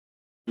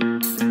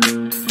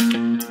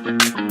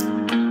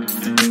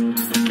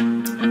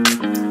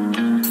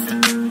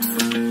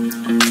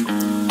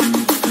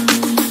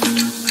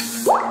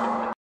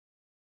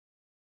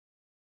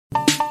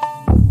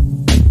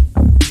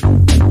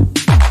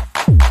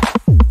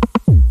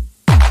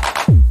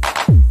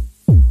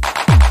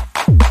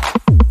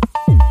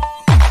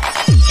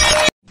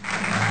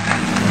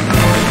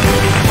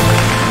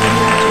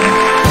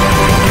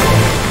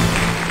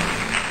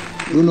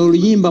Luno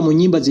oluyimba mu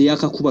nyimba ze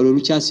yakakuba lwe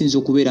lukyasinze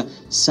okubeera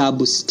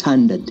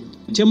substandard.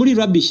 Temuli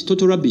rubbish,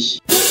 total rubbish.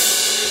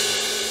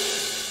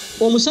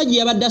 Omusajja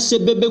yabadde asse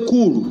Bebe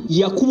Cool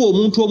yakuba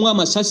omuntu omu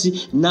amasasi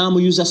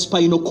n'amuyuza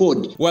spinal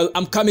cord. Well,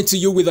 I'm coming to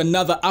you with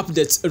another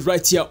update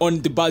right here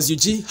on the Buzz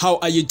UG. How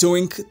are you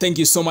doing? Thank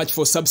you so much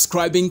for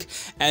subscribing,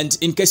 and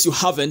in case you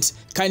haven't,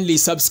 kindly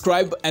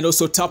subscribe and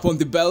also tap on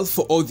the bell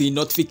for all the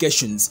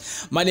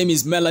notifications. My name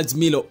is Melad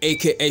Milo,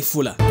 aka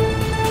Fuller.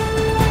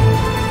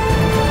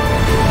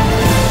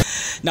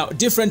 Now,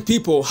 different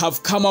people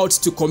have come out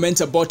to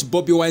comment about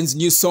Bobi Wine's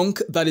new song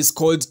that is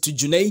called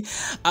Tujune.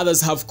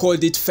 Others have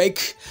called it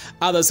fake.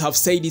 Others have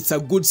said it's a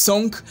good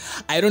song.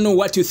 I don't know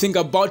what you think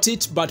about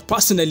it, but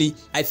personally,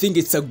 I think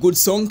it's a good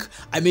song.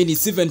 I mean,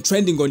 it's even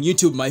trending on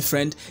YouTube, my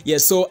friend. Yeah,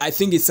 so I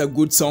think it's a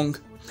good song.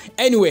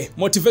 Anyway,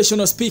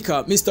 motivational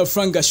speaker Mr.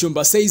 Frank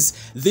Gashumba says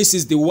this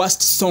is the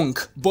worst song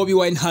Bobi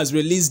Wine has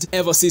released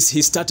ever since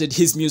he started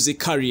his music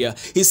career.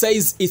 He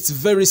says it's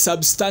very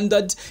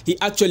substandard. He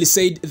actually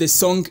said the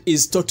song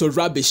is total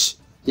rubbish.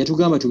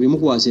 Yatugamba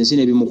tubimukwasa ensi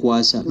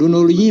nebimukwasa. Luno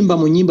oluyimba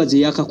mu nyimba ze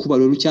yakakuba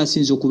lwe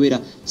lukyasinze okubeera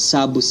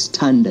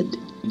substandard.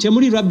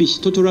 Temuli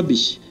rubbish, total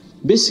rubbish.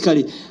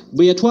 Basically,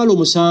 bwe yatwala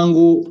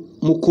omusango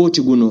mu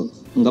kooti guno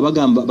nga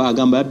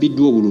bagamba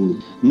yabbiddwa obululu,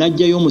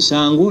 n'ajjayo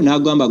omusango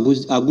n'agamba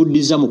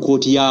aguddiza mu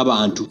kooti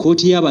y'abantu.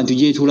 Kooti y'abantu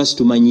gy'etuula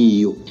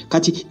situmanyiiyo.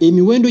 Kati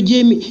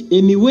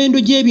emiwendo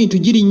gy'ebintu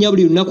girinnya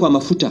buli lunaku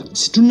amafuta.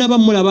 Situnnaba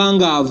mulaba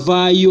nga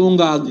avaayo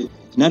nga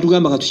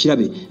n'atugamba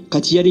katukirabe.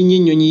 Kati yalinnye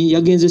ennyonyi,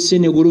 yagenze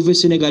Senegal, oluva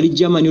Senegal ali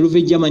Germany,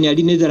 oluva Germany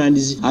ali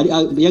Netherlands,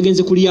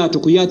 yagenze ku lyato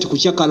ku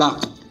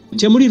kyakala.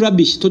 Temuli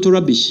rubbish, total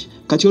rubbish.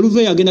 Kati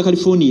oluva yagenda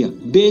California,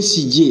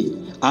 Besigye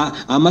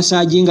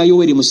amasaji nga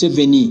Yoweri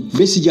Museveni,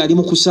 Besigye ali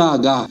mu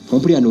kusaaga.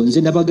 Ompulirano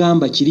nze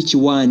nabagamba kiri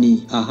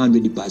kiwaani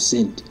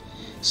 100%.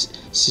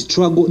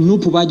 Struggle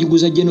nupu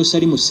bagiguza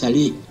genocide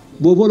musale.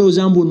 Bwobola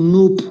ozambu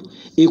nupu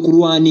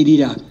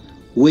ekulwanirira.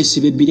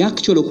 Wesibe biri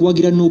actually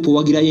okuwagira nupu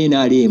wagira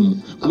NRM.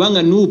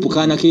 Kubanga nupu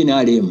kana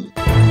KNRM.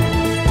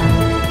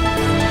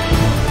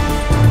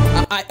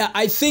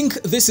 I think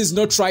this is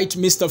not right,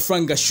 Mr.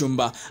 Frank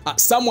Gashumba.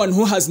 Someone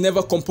who has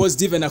never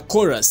composed even a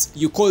chorus,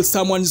 you call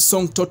someone's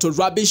song total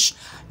rubbish?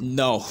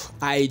 No,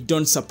 I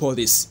don't support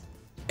this.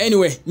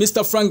 Anyway,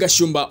 Mr. Frank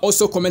Gashumba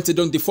also commented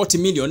on the 40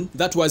 million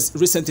that was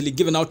recently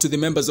given out to the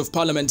members of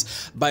parliament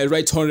by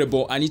Right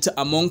Honorable Anita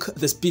Among,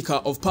 the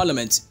Speaker of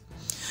Parliament.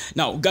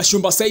 Now,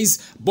 Gashumba says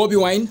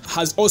Bobi Wine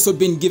has also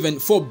been given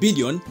 4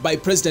 billion by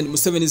President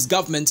Museveni's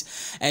government,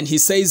 and he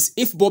says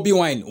if Bobi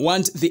Wine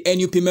wants the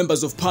NUP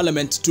members of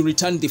parliament to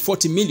return the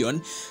 40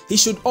 million, he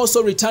should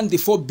also return the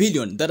 4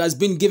 billion that has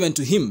been given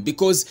to him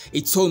because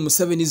it's all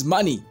Museveni's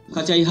money.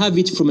 But I have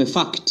it from a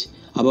fact.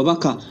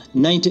 Ababaka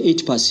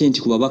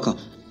 98% ku babaka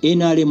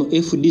NRM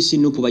FDC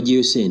nupu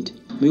bajeyo sente.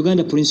 Mu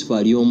Uganda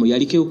principal yomu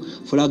yalikeo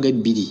flaga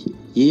 2.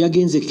 Ye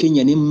yagenze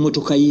Kenya ne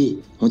mmotoka ye.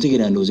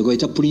 Ontegera ndoze kwa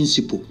ita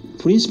principal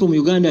mu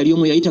Uganda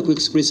aliyomu yaita ku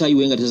express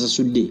highway nga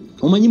tasasudde.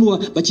 Omanyimu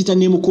bakita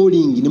name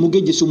calling ne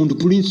mugejeso omuntu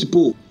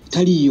principal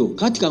taliyo.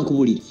 Kati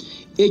kankubulire.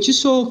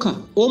 Ekisooka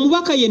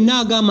omubaka yenna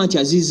agamba nti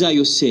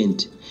azizaayo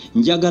sente.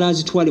 Njagala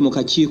azitwale mu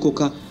kakiiko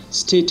ka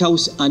State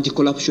House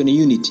Anti-Corruption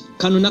Unit.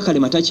 Kano nakale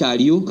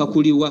matakyaliyo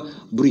kakuliwa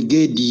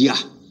brigadier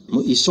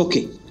mu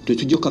Isoke.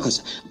 Tetujjo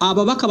kakasa.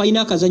 Ababaka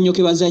balina akazannyo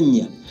ke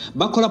bazannya.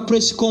 Bakola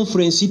press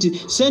conference iti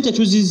sente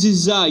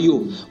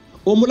tuzizizaayo.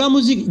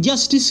 Omulamuzi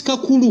Justice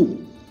Kakulu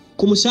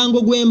ku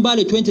musango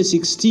gw'Embale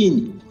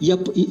 2016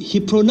 he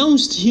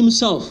pronounced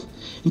himself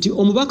nti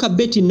omubaka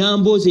Betty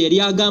Namboze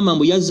yali agamba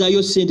mbu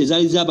yazzaayo sente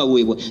zaali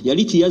zabaweebwa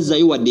yali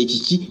tiyazzayo wadde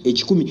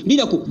ekikumi.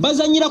 Lira ku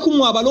bazanyira ku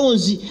mu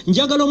abalonzi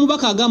njagala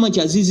omubaka agamba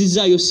nti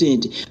azizizaayo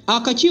sente.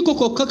 Akakiiko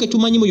kokka ke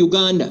tumanyi mu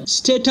Uganda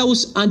State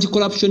House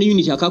Anti-Corruption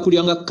Unit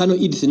akakuliranga Kano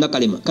Edith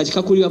Nakalema kati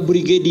kakulirwa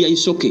brigade ya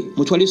Isoke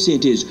mutwale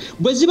sente ezo.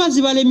 Bwe ziba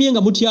zibalemye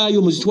nga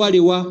mutyayo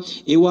muzitwale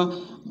ewa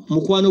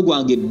mukwano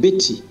gwange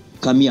Betty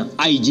Kamya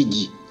IGG.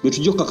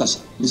 Lwetujjo kakasa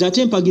nze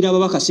ate mpagira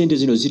ababaka sente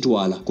zino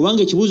zitwala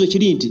kubanga ekibuuzo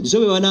kiri nti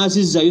zobe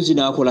banaazizzayo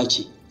zinaakola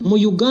ki? Mu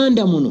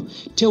Uganda muno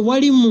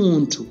tewali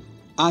muntu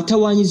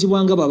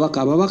atawanyizibwanga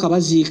ababaka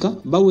baziika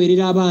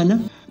baweerera abaana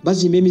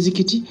bazimba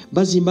emizikiti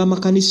bazimba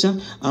amakanisa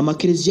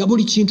amakereziya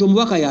buli kintu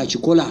omubaka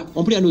yakikola.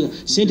 Ompulira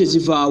sente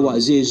zivaawa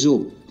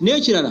zeezo.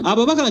 N'ekirala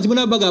ababaka nti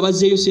munabaga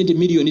abazzeeyo sente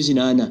miliyoni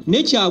 8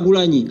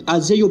 n'ekyagulanyi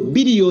azzeeyo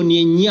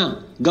biliyoni 4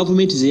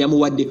 gavumenti ze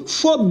yamuwadde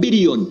 4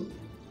 billion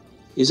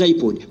eza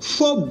iPod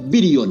 4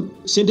 billion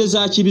sente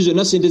za kibizo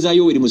na sente za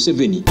Yoweri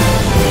Museveni.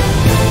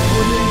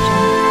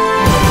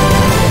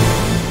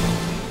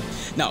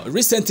 Now,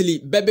 recently,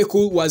 Bebe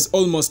Cool was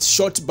almost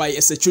shot by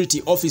a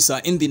security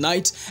officer in the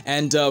night,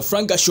 and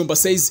Frank Gashumba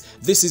says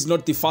this is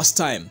not the first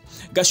time.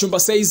 Gashumba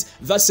says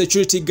that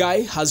security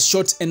guy has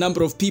shot a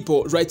number of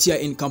people right here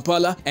in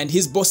Kampala, and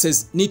his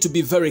bosses need to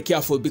be very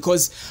careful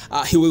because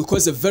he will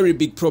cause a very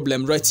big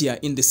problem right here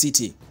in the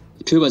city.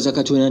 Twebaza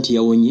Katonda nti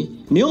yawonye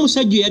naye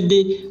omusajja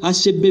yadde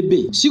asse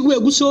Bebe sigwe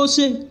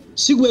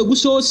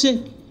gusoose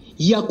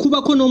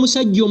yakubako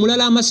n'omusajja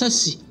omulala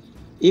amasasi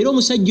era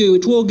omusajja oyo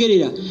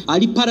wetwogerera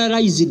ali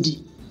paralyzed.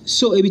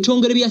 So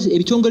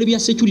ebitongole bya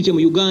security mu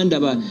Uganda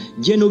ba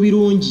Geno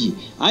Birungi,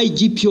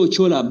 IGP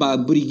Ochola, ba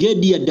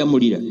Brigadier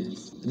Damulira,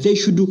 they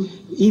should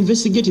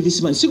investigate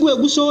this man. Sigwe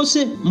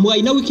gusoose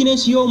mwalina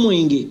weakness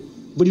y'omwenge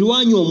buli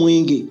lwanyu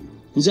omwenge.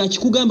 Nza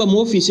kikugamba mu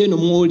office eno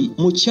mwoli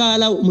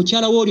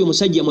mukyala woli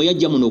omusajja mwe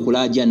yajja muno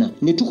okulajana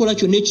ne tukola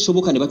kyonna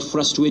ekisoboka ne batu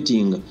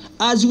frustrating.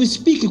 As we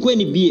speak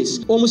kweni BS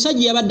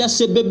omusajja yabadde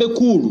asse Bebe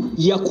Cool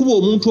yakuba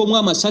omuntu omwe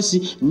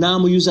amasasi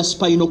n'amuyuza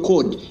spinal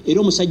cord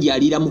era omusajja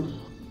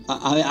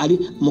ali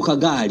mu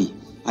kagaali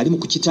ali mu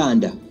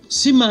kukitanda.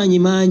 Simanyi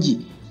mangi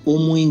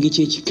omwenge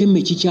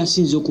kyekikeme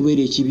kikyasinze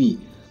okubeera ekibi.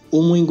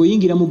 Omwenge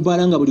oyingira mu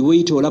bbala nga buli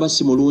weyita olaba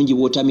si mulungi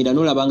bw'otamira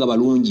n'olaba nga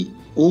balungi.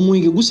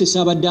 Omwenge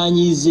gusesa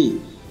abaddaanyize.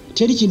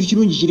 Teri kintu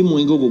kirungi kiri mu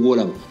mwenge ogwo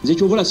gw'olaba. Nze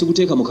kyovola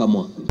siguteeka mu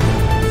kamwa.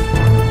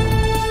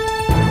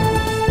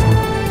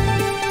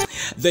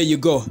 There you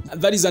go.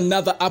 That is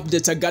another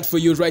update I got for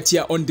you right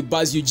here on the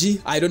Buzz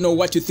UG. I don't know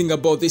what you think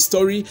about this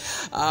story.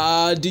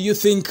 Do you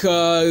think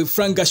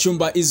Frank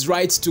Gashumba is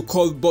right to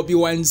call Bobi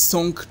Wine's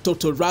song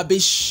total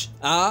rubbish?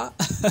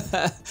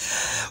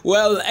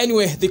 Well,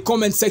 anyway, the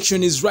comment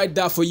section is right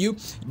there for you.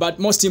 But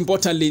most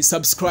importantly,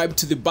 subscribe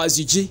to the Buzz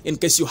UG in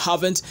case you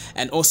haven't,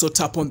 and also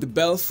tap on the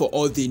bell for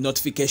all the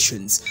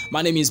notifications.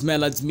 My name is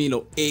Melad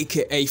Milo,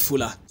 aka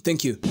Fuller.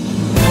 Thank you.